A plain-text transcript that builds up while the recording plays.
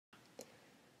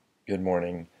Good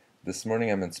morning. This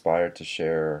morning I'm inspired to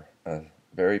share a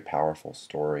very powerful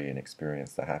story and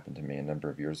experience that happened to me a number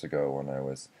of years ago when I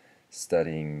was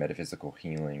studying metaphysical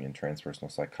healing and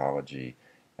transpersonal psychology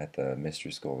at the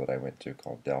mystery school that I went to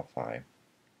called Delphi.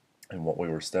 And what we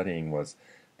were studying was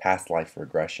past life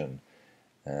regression.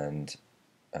 And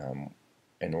um,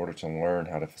 in order to learn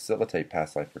how to facilitate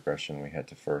past life regression, we had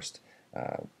to first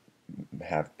uh,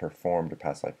 have performed a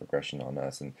past life regression on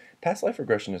us. And past life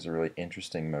regression is a really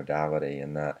interesting modality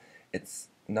in that it's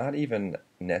not even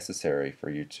necessary for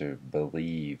you to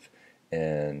believe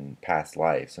in past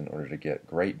lives in order to get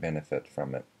great benefit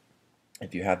from it.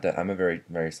 If you have that, I'm a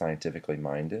very scientifically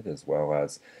minded as well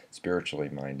as spiritually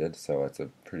minded, so it's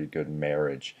a pretty good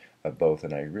marriage of both,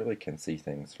 and I really can see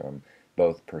things from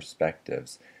both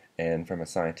perspectives. And from a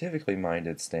scientifically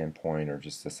minded standpoint, or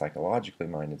just a psychologically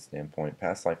minded standpoint,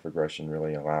 past life regression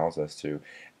really allows us to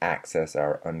access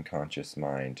our unconscious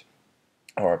mind,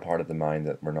 or a part of the mind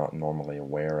that we're not normally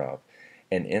aware of.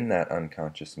 And in that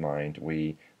unconscious mind,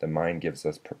 the mind gives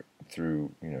us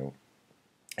through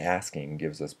asking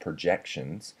gives us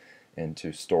projections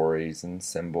into stories and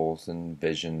symbols and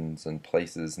visions and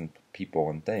places and people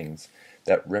and things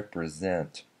that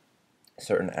represent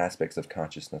certain aspects of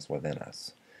consciousness within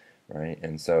us, right?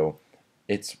 And so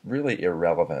it's really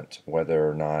irrelevant whether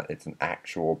or not it's an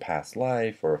actual past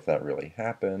life or if that really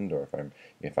happened or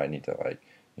if I need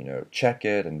to check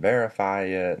it and verify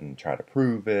it and try to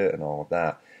prove it and all of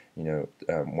that.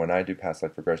 When I do past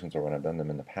life regressions or when I've done them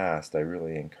in the past, I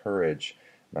really encourage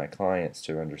my clients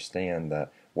to understand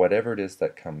that whatever it is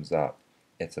that comes up,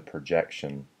 it's a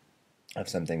projection of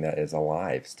something that is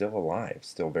alive,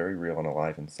 still very real and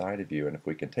alive inside of you. And if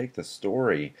we can take the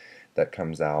story that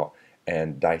comes out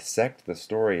and dissect the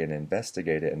story and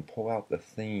investigate it and pull out the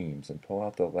themes and pull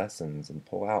out the lessons and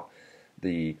pull out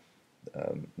the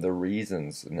the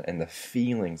reasons and the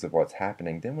feelings of what's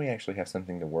happening, then we actually have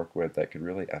something to work with that could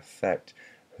really affect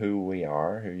who you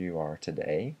are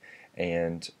today,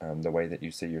 and the way that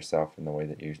you see yourself and the way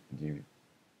that you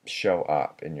show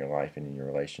up in your life and in your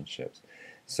relationships.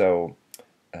 So,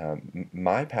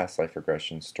 my past life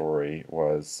regression story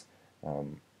was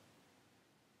um,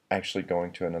 actually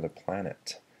going to another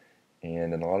planet.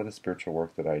 And in a lot of the spiritual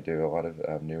work that I do, a lot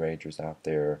of New Agers out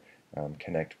there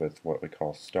connect with what we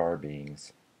call star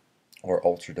beings or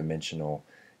ultra-dimensional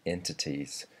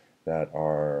entities that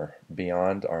are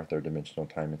beyond our third-dimensional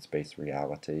time and space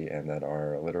reality and that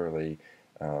are literally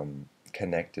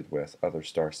connected with other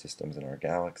star systems in our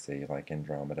galaxy like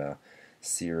Andromeda,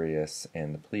 Sirius,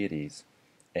 and the Pleiades.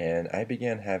 And I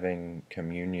began having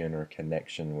communion or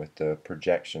connection with the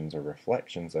projections or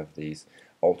reflections of these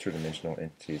ultra-dimensional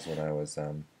entities when I was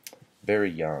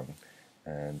very young,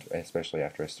 and especially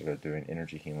after I started doing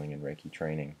energy healing and Reiki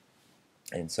training.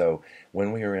 And so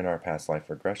when we were in our past life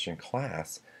regression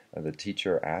class, the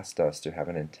teacher asked us to have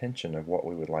an intention of what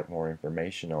we would like more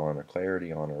information on, or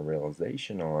clarity on, or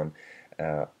realization on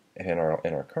uh, in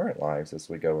our current lives as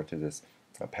we go into this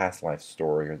past life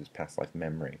story or this past life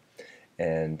memory.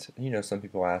 And some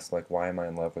people ask, like, why am I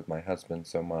in love with my husband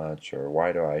so much, or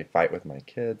why do I fight with my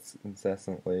kids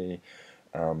incessantly?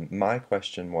 My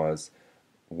question was,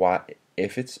 why,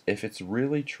 if it's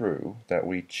really true that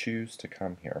we choose to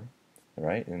come here,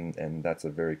 right? And that's a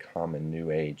very common New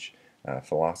Age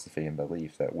philosophy and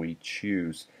belief that we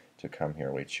choose to come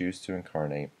here, we choose to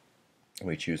incarnate,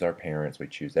 we choose our parents, we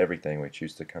choose everything, we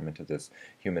choose to come into this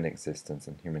human existence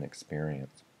and human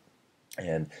experience.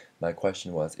 And my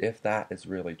question was, if that is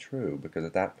really true, because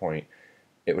at that point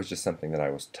it was just something that I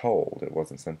was told. It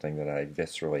wasn't something that I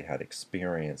viscerally had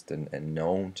experienced and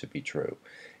known to be true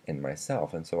in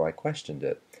myself. And so I questioned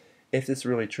it. If it's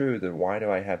really true, then why do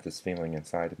I have this feeling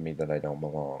inside of me that I don't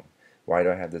belong? Why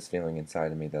do I have this feeling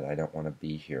inside of me that I don't want to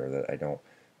be here, that I don't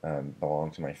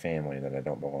belong to my family, that I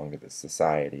don't belong to this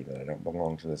society, that I don't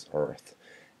belong to this earth?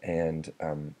 And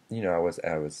I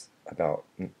was about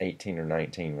 18 or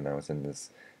 19 when I was in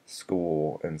this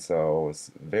school, and so I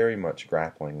was very much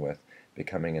grappling with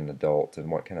becoming an adult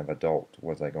and what kind of adult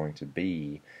was I going to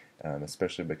be,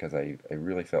 especially because I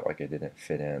really felt like I didn't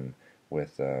fit in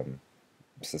with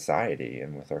society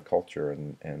and with our culture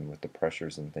and with the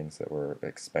pressures and things that were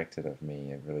expected of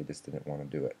me. I really just didn't want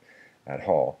to do it at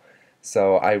all.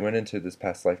 So I went into this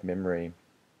past life memory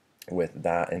with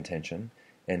that intention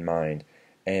in mind.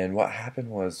 And what happened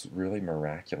was really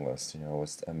miraculous. I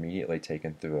was immediately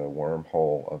taken through a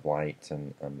wormhole of light,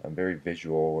 and I'm very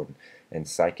visual and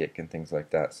psychic and things like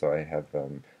that. So I have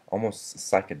almost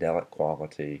psychedelic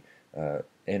quality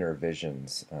inner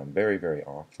visions very, very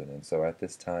often. And so at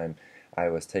this time, I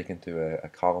was taken through a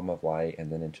column of light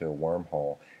and then into a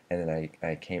wormhole. And then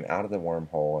I came out of the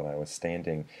wormhole and I was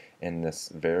standing in this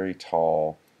very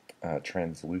tall,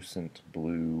 translucent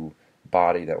blue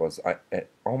body that was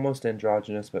almost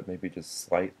androgynous, but maybe just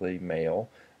slightly male.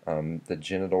 The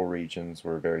genital regions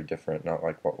were very different, not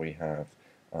like what we have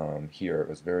here. It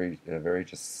was a very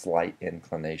just slight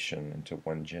inclination into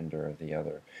one gender or the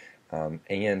other,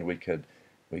 and we could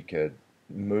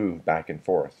move back and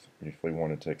forth if we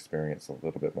wanted to experience a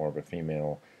little bit more of a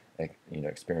female,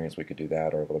 experience. We could do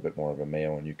that, or a little bit more of a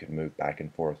male, and you could move back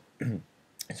and forth.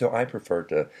 So I preferred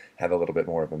to have a little bit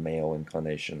more of a male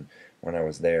inclination when I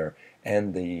was there,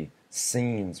 and the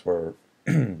scenes were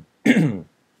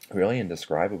really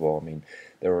indescribable. I mean,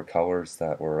 there were colors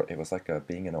that were, it was like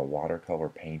being in a watercolor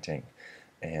painting,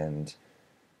 and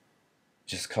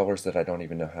just colors that I don't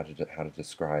even know how to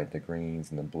describe, the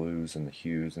greens and the blues and the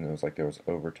hues, and it was like there was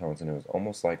overtones, and it was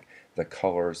almost like the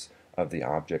colors of the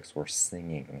objects were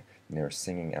singing, and they were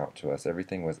singing out to us.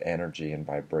 Everything was energy and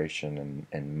vibration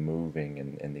and moving,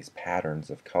 and these patterns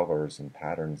of colors and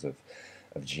patterns of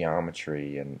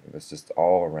geometry, and it was just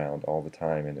all around all the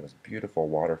time, and it was beautiful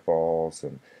waterfalls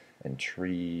and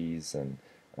trees and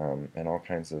all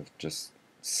kinds of just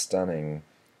stunning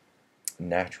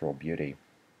natural beauty.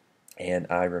 And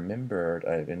I remembered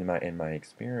in my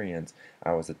experience,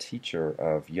 I was a teacher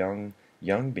of young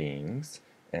beings,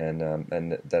 and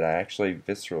that I actually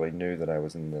viscerally knew that I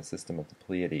was in the system of the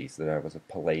Pleiades, that I was a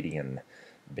Palladian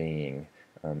being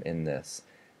in this.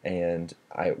 And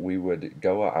I would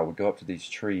go up to these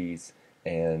trees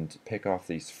and pick off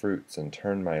these fruits and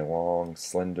turn my long,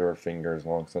 slender fingers,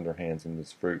 long, slender hands in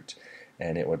this fruit,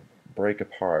 and it would break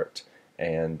apart,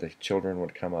 and the children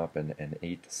would come up and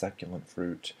eat the succulent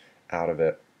fruit out of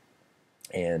it.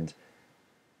 And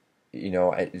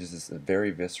it was this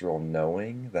very visceral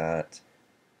knowing that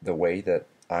the way that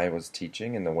I was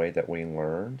teaching and the way that we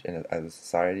learned as a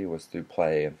society was through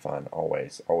play and fun,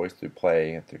 always through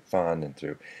play and through fun and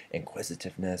through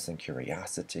inquisitiveness and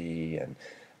curiosity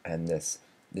and this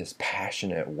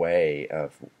passionate way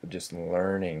of just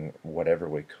learning whatever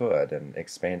we could and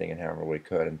expanding in however we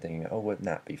could, and thinking, oh, wouldn't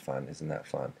that be fun? Isn't that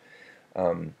fun?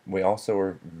 We also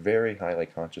were very highly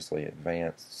consciously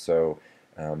advanced, so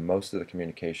most of the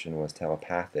communication was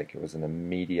telepathic. It was an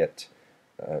immediate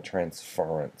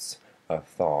transference of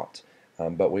thought,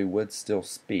 but we would still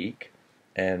speak,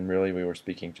 and really we were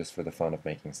speaking just for the fun of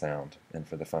making sound and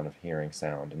for the fun of hearing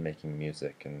sound and making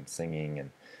music and singing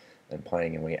and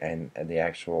playing, and the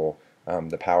actual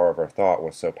the power of our thought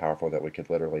was so powerful that we could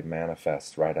literally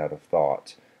manifest right out of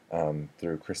thought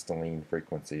through crystalline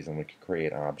frequencies, and we could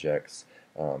create objects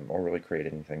or really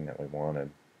create anything that we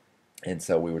wanted. And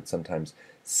so we would sometimes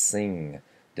sing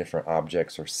different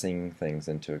objects or sing things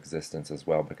into existence as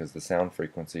well, because the sound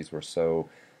frequencies were so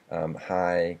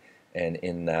high, and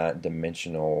in that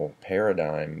dimensional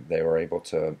paradigm they were able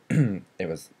to they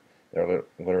were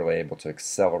literally able to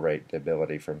accelerate the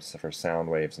ability for sound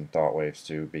waves and thought waves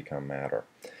to become matter.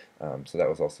 So that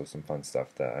was also some fun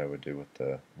stuff that I would do with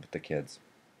the kids.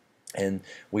 And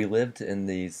we lived in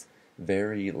these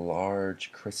very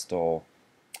large crystal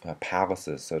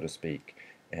palaces, so to speak,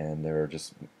 and there were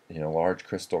just large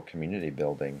crystal community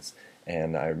buildings.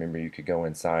 And I remember you could go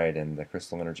inside, and the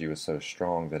crystal energy was so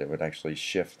strong that it would actually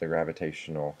shift the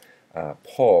gravitational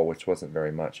pull, which wasn't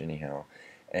very much anyhow.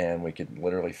 And we could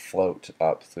literally float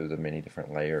up through the many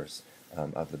different layers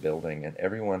of the building. And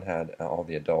everyone all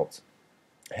the adults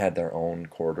had their own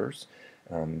quarters.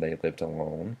 They lived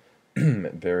alone,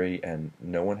 and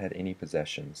no one had any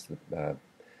possessions. The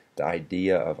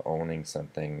idea of owning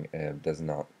something does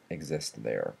not exist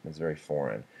there. It's very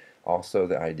foreign. Also,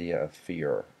 the idea of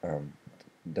fear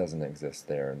doesn't exist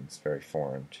there, and it's very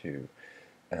foreign too.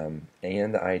 And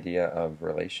the idea of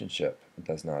relationship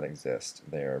does not exist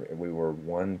there. We were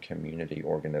one community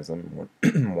organism,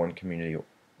 one community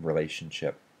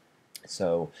relationship.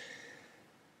 So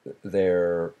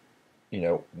there,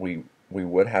 we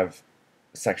would have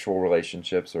sexual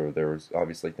relationships, or there was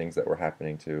obviously things that were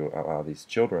happening to allow these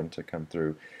children to come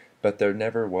through, but there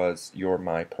never was, you're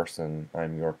my person,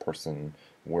 I'm your person,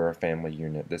 we're a family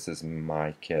unit, this is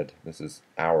my kid, this is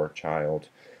our child.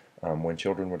 When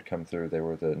children would come through,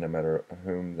 no matter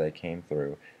whom they came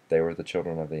through, they were the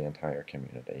children of the entire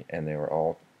community, and they were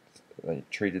all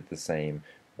treated the same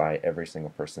by every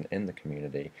single person in the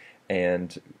community,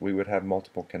 and we would have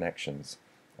multiple connections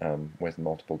with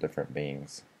multiple different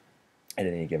beings at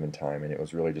any given time, and it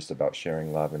was really just about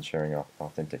sharing love and sharing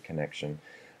authentic connection,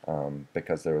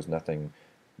 because there was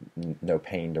no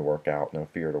pain to work out, no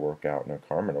fear to work out, no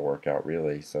karma to work out,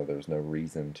 really, so there was no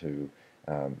reason to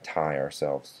tie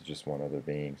ourselves to just one other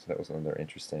being. So that was another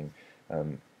interesting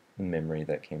memory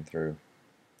that came through.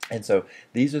 And so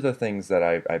these are the things that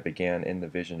I began in the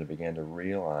vision to begin to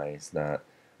realize that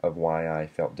of why I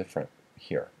felt different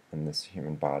here in this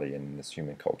human body and in this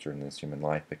human culture and this human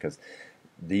life, because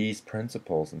these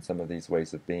principles and some of these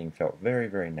ways of being felt very,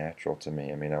 very natural to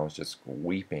me. I mean, I was just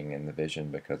weeping in the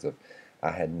vision because of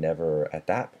I had never at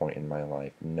that point in my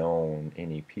life known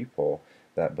any people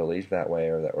that believed that way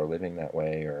or that were living that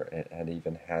way or had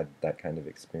even had that kind of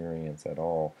experience at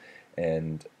all.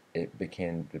 And it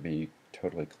began to be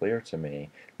totally clear to me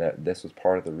that this was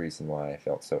part of the reason why I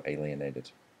felt so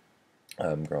alienated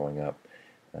growing up,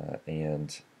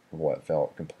 and what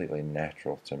felt completely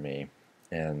natural to me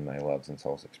and my loves and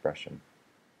soul's expression.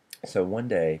 So one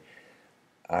day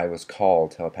I was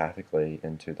called telepathically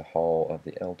into the hall of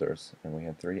the elders, and we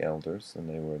had three elders, and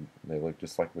they looked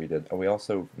just like we did. And we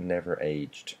also never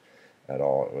aged at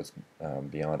all. It was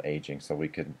beyond aging, so we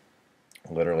could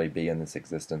literally be in this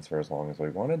existence for as long as we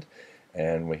wanted,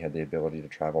 and we had the ability to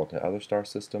travel to other star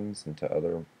systems and to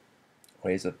other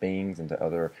ways of beings and to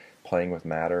other playing with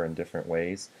matter in different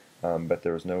ways, but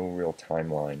there was no real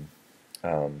timeline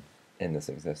in this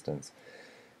existence.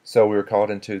 So we were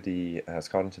called into I was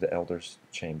called into the elders'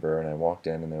 chamber, and I walked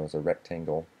in, and there was a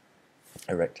rectangle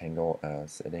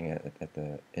sitting at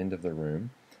the end of the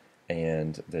room,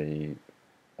 and the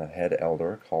head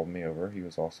elder called me over. He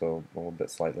was also a little bit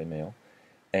slightly male,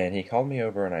 and he called me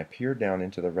over, and I peered down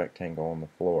into the rectangle on the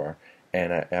floor,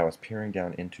 and I was peering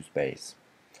down into space.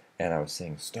 And I was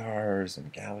seeing stars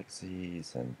and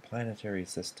galaxies and planetary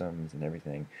systems and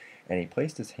everything. And he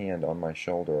placed his hand on my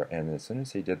shoulder, and as soon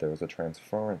as he did, there was a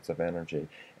transference of energy.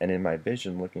 And in my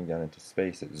vision, looking down into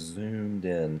space, it zoomed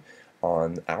in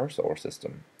on our solar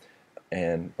system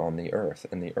and on the Earth.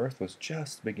 And the Earth was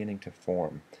just beginning to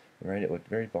form. Right? It looked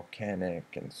very volcanic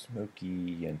and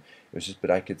smoky, and it was just,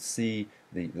 but I could see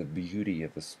the beauty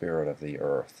of the spirit of the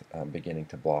earth beginning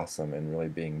to blossom and really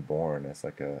being born as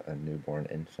like a newborn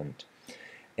infant.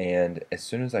 And as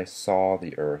soon as I saw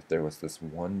the earth, there was this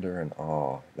wonder and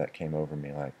awe that came over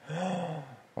me,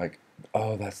 like,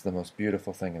 oh, that's the most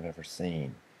beautiful thing I've ever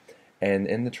seen. And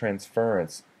in the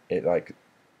transference, there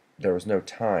was no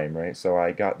time, right? So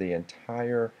I got the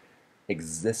entire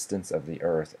existence of the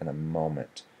earth in a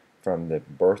moment, from the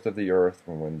birth of the earth,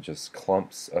 when just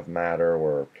clumps of matter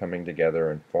were coming together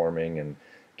and forming and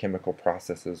chemical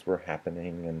processes were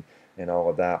happening and all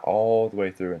of that, all the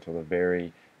way through until the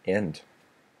very end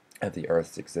of the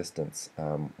earth's existence,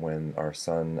 when our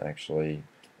sun actually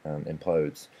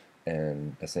implodes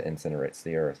and incinerates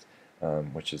the earth,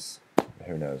 which is,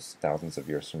 who knows, thousands of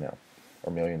years from now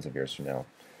or millions of years from now.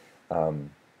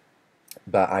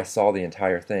 But I saw the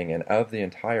entire thing, and of the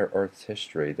entire Earth's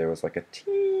history, there was like a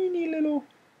teeny little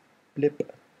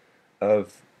blip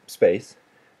of space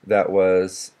that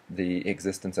was the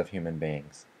existence of human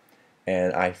beings.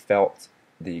 And I felt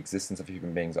the existence of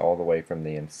human beings all the way from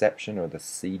the inception or the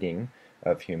seeding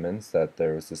of humans, that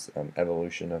there was this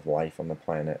evolution of life on the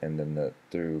planet, and then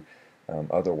through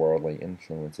otherworldly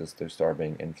influences, through star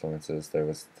being influences, there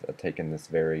was taken this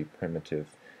very primitive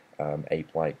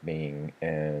ape-like being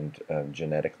and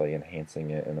genetically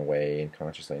enhancing it in a way and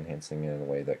consciously enhancing it in a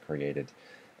way that created,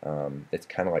 it's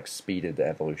kind of like speeded the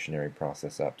evolutionary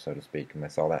process up, so to speak, and I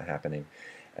saw that happening.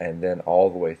 And then all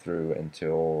the way through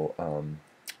until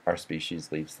our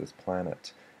species leaves this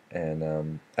planet.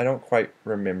 And I don't quite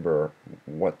remember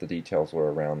what the details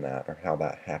were around that or how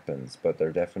that happens, but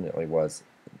there definitely was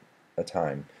a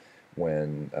time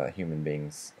when human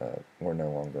beings were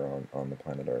no longer on the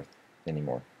planet Earth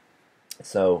anymore.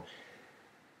 So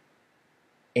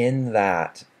in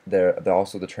that,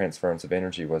 also the transference of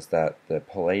energy was that the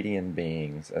Palladian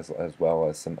beings, as well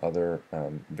as some other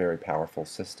very powerful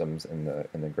systems in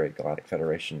the Great Galactic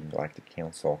Federation, Galactic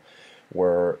Council,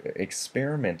 were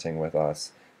experimenting with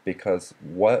us, because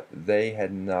what they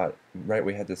had not, right,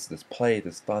 we had this play,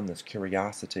 this fun, this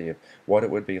curiosity of what it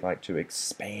would be like to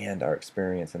expand our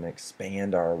experience and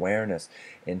expand our awareness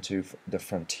into the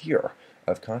frontier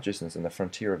of consciousness and the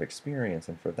frontier of experience.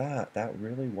 And for that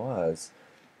really was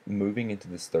moving into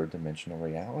this third dimensional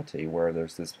reality, where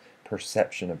there's this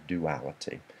perception of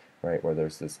duality, right, where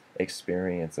there's this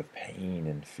experience of pain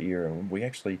and fear, and we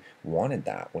actually wanted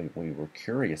that. We were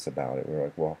curious about it. We were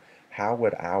like, well, how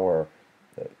would our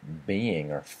being,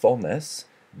 our fullness,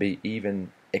 be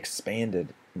even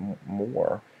expanded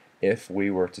more if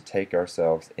we were to take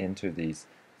ourselves into these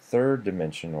third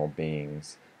dimensional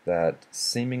beings that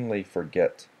seemingly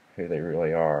forget who they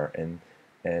really are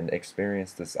and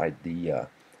experience this idea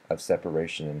of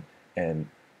separation, and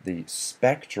the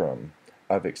spectrum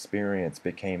of experience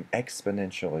became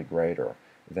exponentially greater.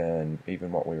 than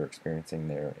even what we were experiencing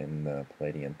there in the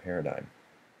Palladian paradigm.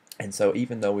 And so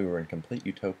even though we were in complete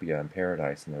utopia and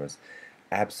paradise and there was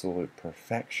absolute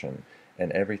perfection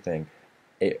and everything,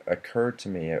 it occurred to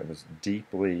me, it was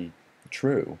deeply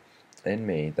true in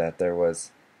me that there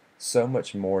was so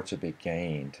much more to be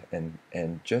gained,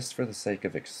 and just for the sake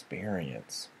of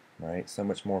experience, right? So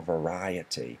much more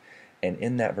variety. And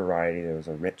in that variety there was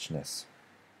a richness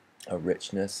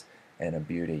and a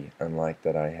beauty unlike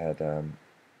that I had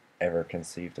ever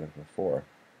conceived of before.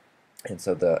 And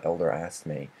so the elder asked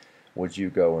me, would you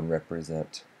go and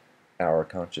represent our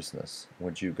consciousness?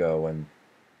 Would you go and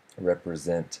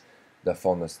represent the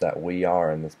fullness that we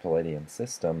are in this Palladian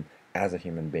system as a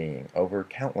human being over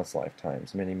countless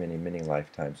lifetimes, many, many, many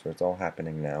lifetimes, where it's all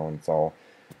happening now and it's all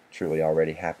truly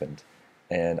already happened?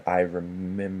 And I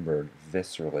remembered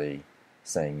viscerally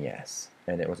saying yes.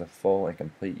 And it was a full and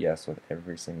complete yes with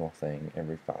every single thing,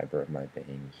 every fiber of my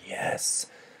being. Yes,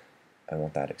 I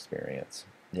want that experience.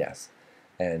 Yes.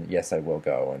 And yes, I will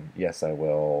go. And yes, I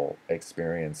will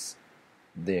experience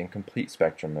the incomplete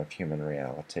spectrum of human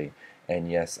reality. And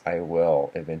yes, I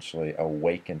will eventually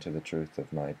awaken to the truth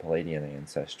of my Palladian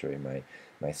ancestry,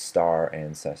 my star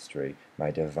ancestry,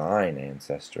 my divine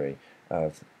ancestry,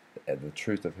 of the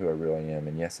truth of who I really am.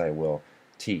 And yes, I will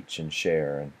teach and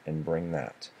share and bring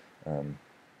that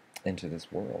into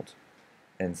this world.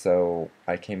 And so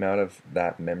I came out of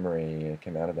that memory, I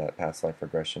came out of that past life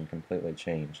regression completely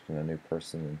changed and a new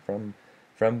person. And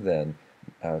from then,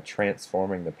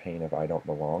 transforming the pain of I don't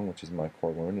belong, which is my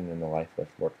core wound, and in the life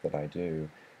lift work that I do,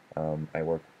 I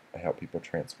help people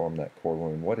transform that core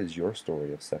wound. What is your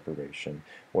story of separation?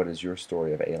 What is your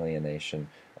story of alienation?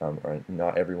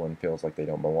 Not everyone feels like they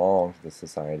don't belong to the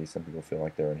society. Some people feel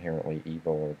like they're inherently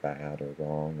evil or bad or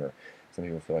wrong, or some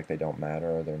people feel like they don't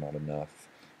matter or they're not enough,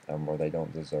 or they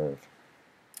don't deserve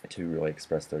to really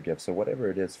express their gifts. So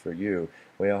whatever it is for you,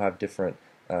 we all have different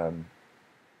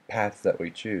paths that we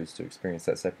choose to experience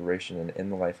that separation. And in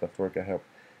the life left work, I help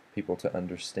people to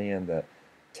understand that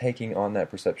taking on that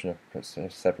perception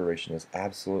of separation is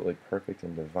absolutely perfect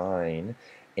and divine,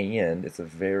 and it's a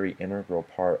very integral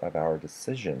part of our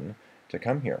decision to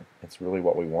come here. It's really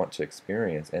what we want to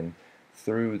experience, and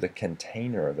through the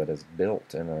container that is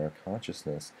built in our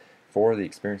consciousness for the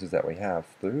experiences that we have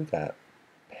through that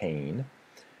pain,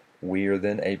 we are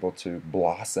then able to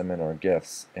blossom in our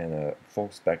gifts in a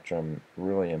full spectrum,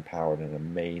 really empowered in an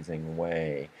amazing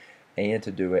way, and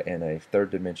to do it in a third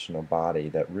dimensional body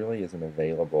that really isn't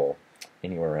available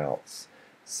anywhere else.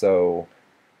 So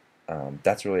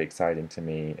that's really exciting to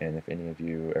me, and if any of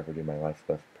you ever do my Life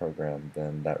Lift program,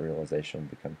 then that realization will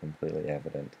become completely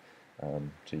evident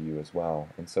to you as well.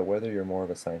 And so whether you're more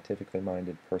of a scientifically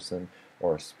minded person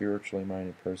or a spiritually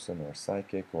minded person or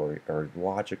psychic or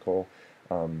logical,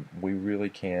 we really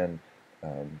can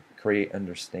create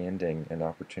understanding and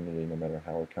opportunity no matter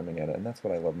how we're coming at it. And that's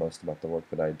what I love most about the work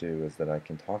that I do, is that I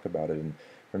can talk about it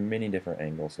from many different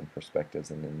angles and perspectives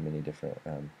and in many different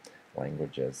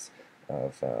languages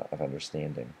of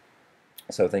understanding.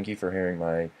 So thank you for hearing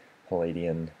my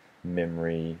Palladian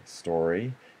memory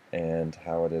story and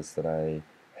how it is that I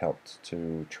helped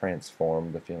to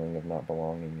transform the feeling of not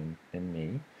belonging in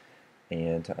me,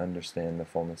 and to understand the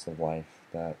fullness of life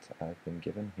that I've been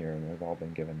given here and we've all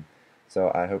been given.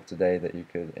 So I hope today that you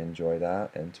could enjoy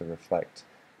that and to reflect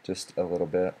just a little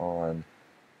bit on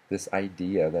this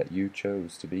idea that you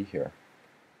chose to be here.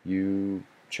 You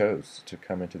chose to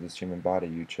come into this human body.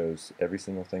 You chose every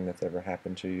single thing that's ever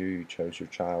happened to you. You chose your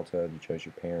childhood. You chose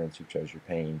your parents. You chose your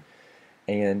pain.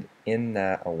 And in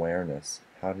that awareness,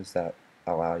 how does that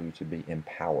allow you to be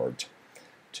empowered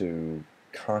to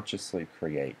consciously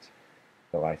create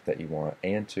the life that you want,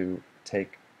 and to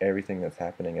take everything that's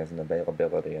happening as an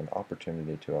availability and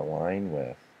opportunity to align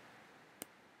with the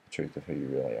truth of who you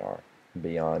really are,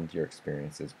 beyond your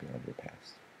experiences, beyond your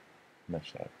past?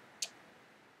 Much love.